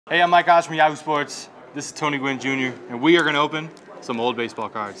Hey, I'm Mike Osh from Yahoo Sports. This is Tony Gwynn Jr., and we are going to open some old baseball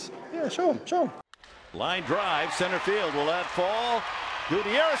cards. Yeah, show them. Line drive, center field. Will that fall?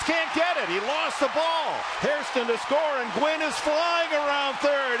 Gutierrez can't get it. He lost the ball. Hairston to score, and Gwynn is flying around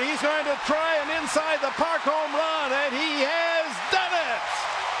third. He's going to try an inside the park home run, and he has done it.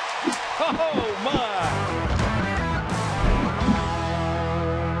 Oh, my.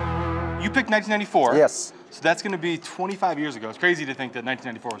 You picked 1994. Yes. So that's going to be 25 years ago. It's crazy to think that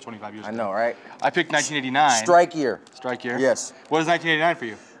 1994 was 25 years ago. I know, right? I picked 1989. Strike year. Strike year? Yes. What is 1989 for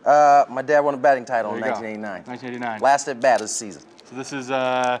you? My dad won a batting title in 1989. 1989. Last at bat this season. So this is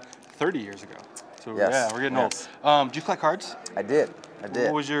 30 years ago. So yes. Yeah, we're getting yes. old. Do you collect cards? I did.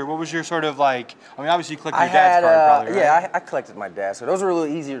 What was your sort of like? I mean, obviously you collected your dad's card, probably, right? Yeah, I collected my dad's. So those were a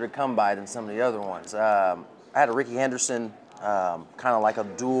little easier to come by than some of the other ones. I had a Ricky Henderson, kind of like a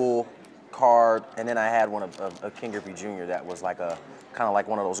dual card, and then I had one of a Ken Griffey Jr. that was like a kind of like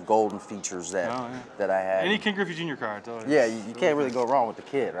one of those golden features that that I had. Any Ken Griffey Jr. cards? Yeah, you can't really go wrong with the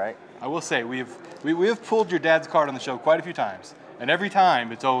kid, right? I will say we have pulled your dad's card on the show quite a few times, and every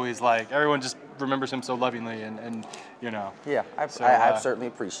time it's always like everyone just remembers him so lovingly, and you know. Yeah, I certainly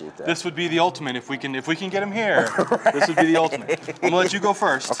appreciate that. This would be the ultimate if we can get him here. Right. This would be the ultimate. I'm gonna let you go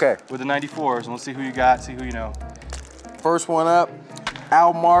first. Okay. With the 94s, and we'll see who you got, see who you know. First one up,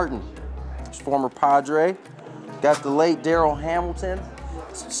 Al Martin, former Padre. Got the late Darrell Hamilton.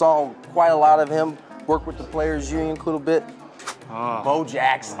 Saw quite a lot of him. Worked with the Players Union a little bit. Bo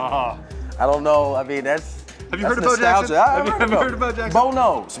Jackson. I don't know. I mean, that's. Have you heard of Bo Jackson? Have you heard of Bo Jackson? Bo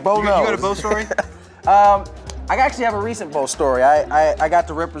knows. Bo knows. You got a Bo story? I actually have a recent Bo story. I got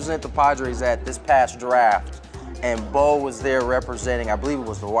to represent the Padres at this past draft, and Bo was there representing, I believe it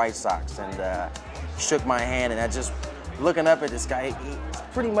was the White Sox, and shook my hand, and I just, looking up at this guy, he's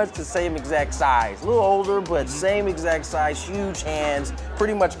pretty much the same exact size. A little older, but same exact size, huge hands,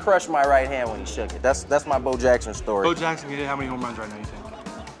 pretty much crushed my right hand when he shook it. That's my Bo Jackson story. Bo Jackson, he hit how many home runs right now, you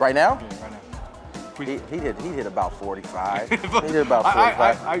think? Right now? Yeah, right now. He hit about 45. He hit about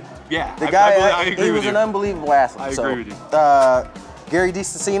 45. Yeah. The guy, I agree he was an unbelievable athlete. I agree with you. Gary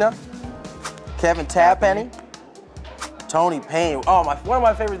DeCicina, Kevin Tapani, Tony Payne. Oh, one of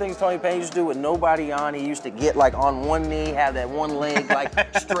my favorite things Tony Payne used to do with nobody on. He used to get like on one knee, have that one leg like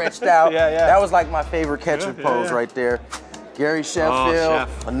stretched out. Yeah. That was like my favorite catcher pose right there. Gary Sheffield,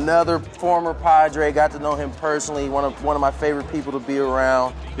 another former Padre. Got to know him personally. One of my favorite people to be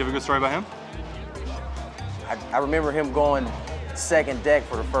around. You have a good story about him? I remember him going second deck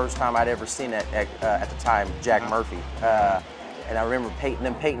for the first time I'd ever seen at the time, Jack Murphy. And I remember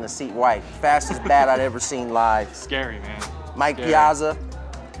them painting the seat white. Fastest bat I'd ever seen live. Scary, man. Mike Piazza,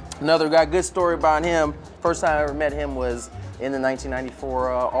 another guy, good story about him. First time I ever met him was in the 1994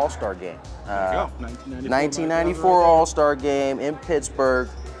 All-Star game. 1994 All-Star game in Pittsburgh.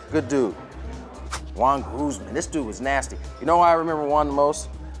 Good dude. Juan Guzman, this dude was nasty. You know why I remember Juan the most?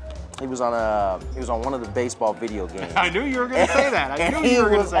 He was on one of the baseball video games. I knew you were going to say that. I knew you were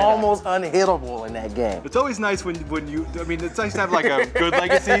going to say that. He was almost unhittable in that game. It's always nice when you. I mean, it's nice to have like a good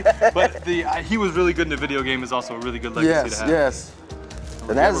legacy, but he was really good in the video game is also a really good legacy to have. Yes.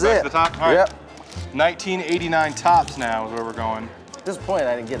 And that's it. Back to the top. All right. Yep. 1989 tops now is where we're going. At this point,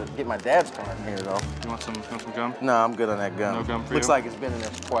 I didn't get my dad's card in here though. You want some gum? No, I'm good on that gum. No gum for Looks you? like it's been in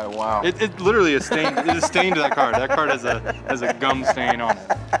there for quite a while. It literally is stained. It is stained to that card. That card has a gum stain on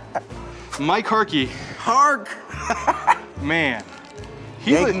it. Mike Harkey. Man.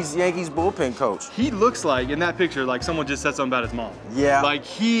 Yankees bullpen coach. He looks like, in that picture, like someone just said something about his mom. Yeah. Like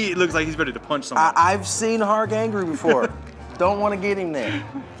he looks like he's ready to punch someone. I've seen Hark angry before. Don't want to get him there.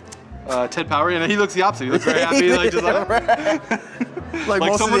 Ted Power, and he looks the opposite. He looks very happy, like just like,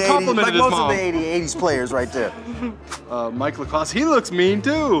 like someone complimented his mom. Most of the 80s players right there. Mike LaCrosse, he looks mean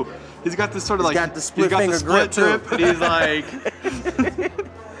too. He's got this sort of like, got the split finger grip too. And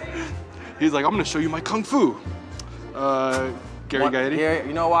he's like, I'm gonna show you my kung fu. Gary Gaetti.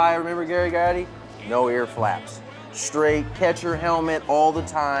 You know why I remember Gary Gaetti? No ear flaps. Straight catcher helmet all the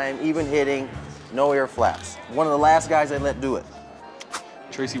time, even hitting, no ear flaps. One of the last guys they let do it.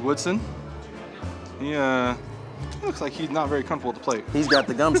 Tracy Woodson. He looks like he's not very comfortable at the plate. He's got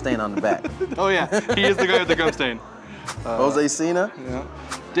the gum stain on the back. Oh yeah, he is the guy with the gum stain. Jose Cena. Yeah.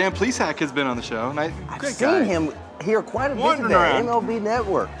 Dan Plesac has been on the show. I've seen him here quite a bit today. MLB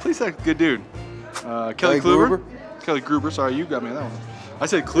Network. Plesac, good dude. Kelly Kluber. Kelly Gruber, sorry, you got me on that one. I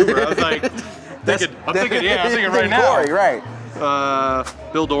said Kluber, I was like, I'm thinking right now. Corey, right.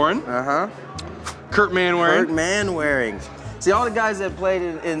 Bill Doran. Kurt Manwaring. Kurt Manwaring. See, all the guys that played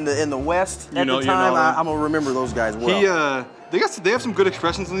in the West at the time, I'm gonna remember those guys well. They have some good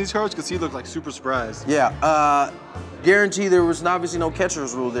expressions on these cards because he looked like super surprised. Yeah. Guarantee there was obviously no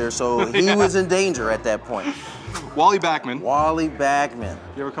catcher's rule there, so he was in danger at that point. Wally Backman. Wally Backman.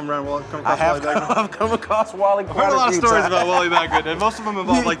 You ever come across Wally Backman? I've come across Wally quite I've heard a lot of stories times. about Wally Backman, and most of them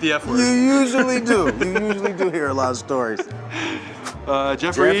involve like the F word. You usually do. You usually do hear a lot of stories.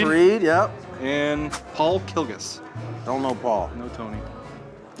 Jeff Reed. Yep. And Paul Kilgus. Don't know Paul. No Tony.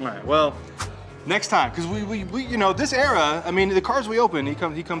 All right, well, next time, because we you know, this era, I mean, the cards we open, he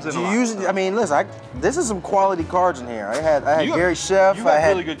comes in a lot. Usually, I mean, listen, this is some quality cards in here. I had Gary Sheff. You had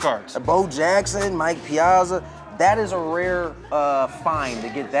really good cards. Bo Jackson, Mike Piazza. That is a rare find to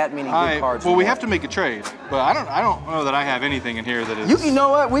get that many good cards. Well, we have to make a trade, but I don't know that I have anything in here that is. You know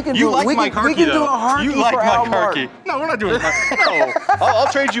what? We can do. Mike Harkey, we can do a Harkey You like for Mike Al Harkey? Martin. No, we're not doing that. No,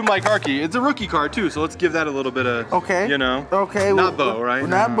 I'll trade you Mike Harkey. It's a rookie card too, so let's give that a little bit of. Okay. You know. Okay. Not Bo, right?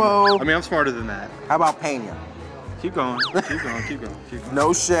 Not Bo. I mean, I'm smarter than that. How about Pena? Keep going. Keep going. Keep going. Keep going. No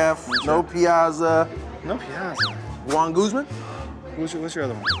Sheff. No Piazza. No Piazza. Juan Guzman. What's your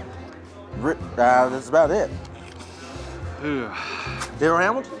other one? That's about it. Ugh. Darryl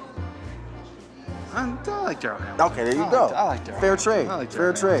Hamilton? I like Darryl Hamilton. Okay, there you go. I like Darryl. Fair trade. I like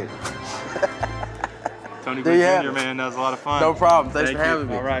Fair trade. Tony There you Gwynn have Jr., it. man, that was a lot of fun. No problem. Thanks Thank for having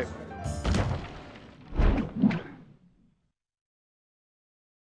you. me. All right.